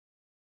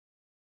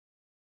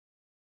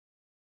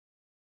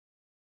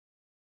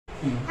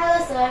Hello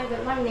sir,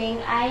 good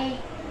morning. I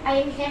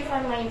am here for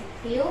my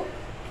interview.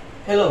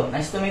 Hello,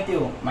 nice to meet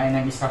you. My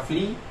name is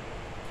Rafli.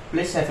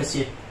 Please have a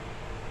seat.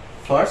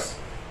 First,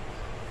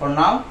 for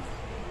now,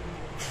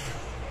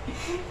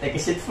 take a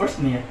seat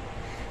first, Mia.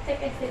 Take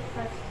a seat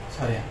first.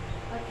 Sorry.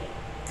 Okay.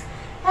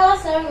 Hello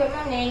sir, good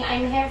morning.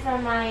 I'm here for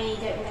my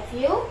job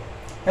interview.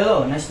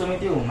 Hello, nice to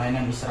meet you. My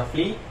name is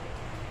Rafli.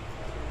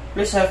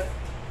 Please have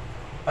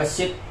a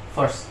seat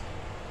first.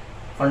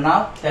 For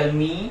now, tell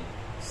me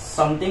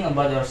something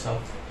about yourself.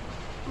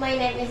 My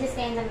name is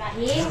Sisqia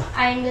Intan.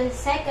 I'm the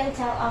second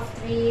child of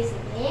 3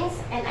 siblings,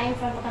 and I'm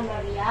from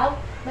Pekanbaru,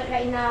 but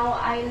right now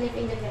I live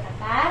in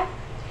Jakarta.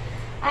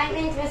 I'm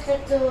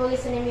interested to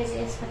listen to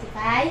music in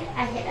Spotify.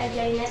 I had a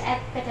joiner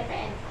at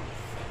PTPN.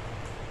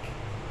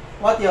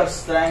 What your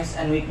strengths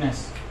and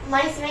weakness?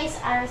 My strengths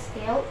are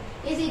skilled,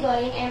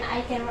 easygoing, and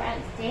I can work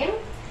at the team.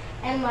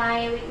 And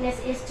my weakness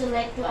is too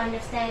late to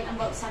understand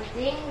about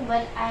something,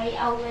 but I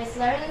always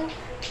learn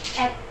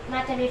at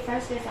matter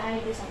first before I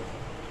do something.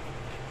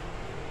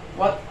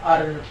 What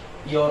are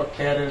your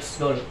career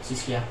goals,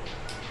 Sisqia?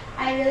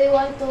 I really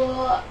want to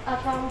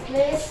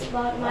accomplish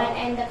both mine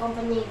and the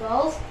company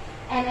goals,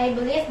 and I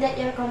believe that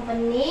your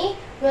company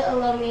will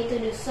allow me to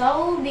do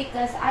so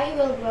because I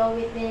will grow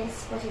with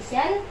this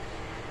position.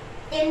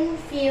 In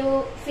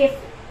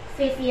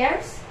five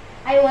years,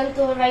 I want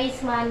to raise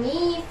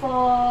money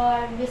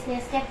for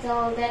business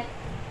capital that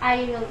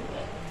I will do.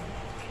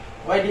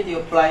 Why did you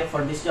apply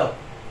for this job?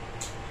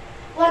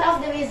 One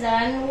of the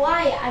reasons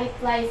why I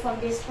apply for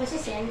this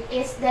position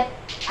is that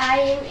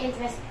I am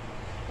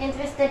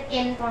interested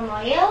in palm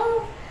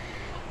oil,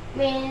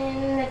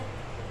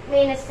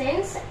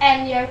 medicines,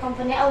 and your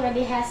company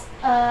already has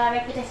a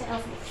reputation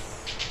of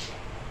this.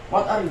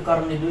 What are you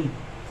currently doing?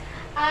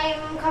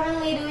 I'm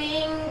currently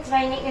doing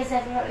training in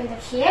several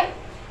internship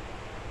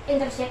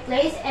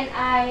place, and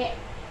I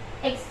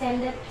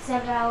extended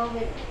several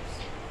webinars.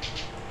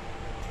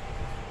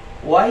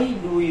 Why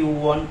do you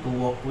want to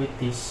work with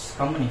these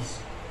companies?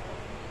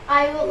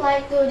 I would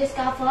like to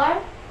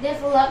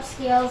develop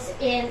skills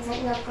in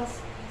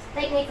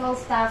technical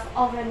stuff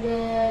over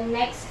the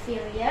next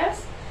few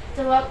years.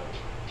 To work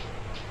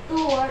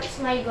towards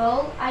my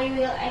goal, I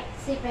will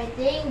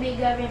accepting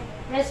bigger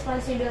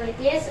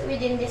responsibilities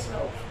within this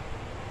role.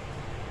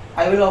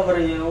 I will offer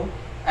you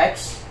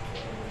X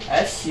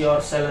as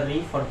your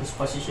salary for this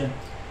position.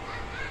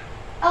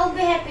 I'll be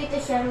happy to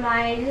share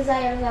my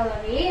desired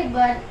salary,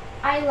 but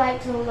I'd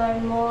like to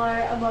learn more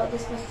about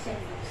this position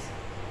first.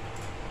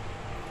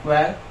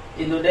 Well,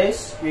 in 2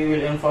 days, we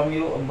will inform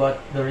you about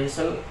the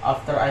result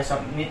after I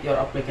submit your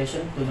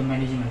application to the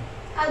management.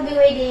 I'll be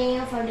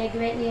waiting for the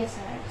great news,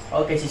 sir.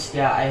 Okay,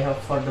 Sisqia, I hope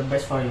for the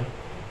best for you.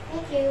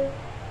 Thank you.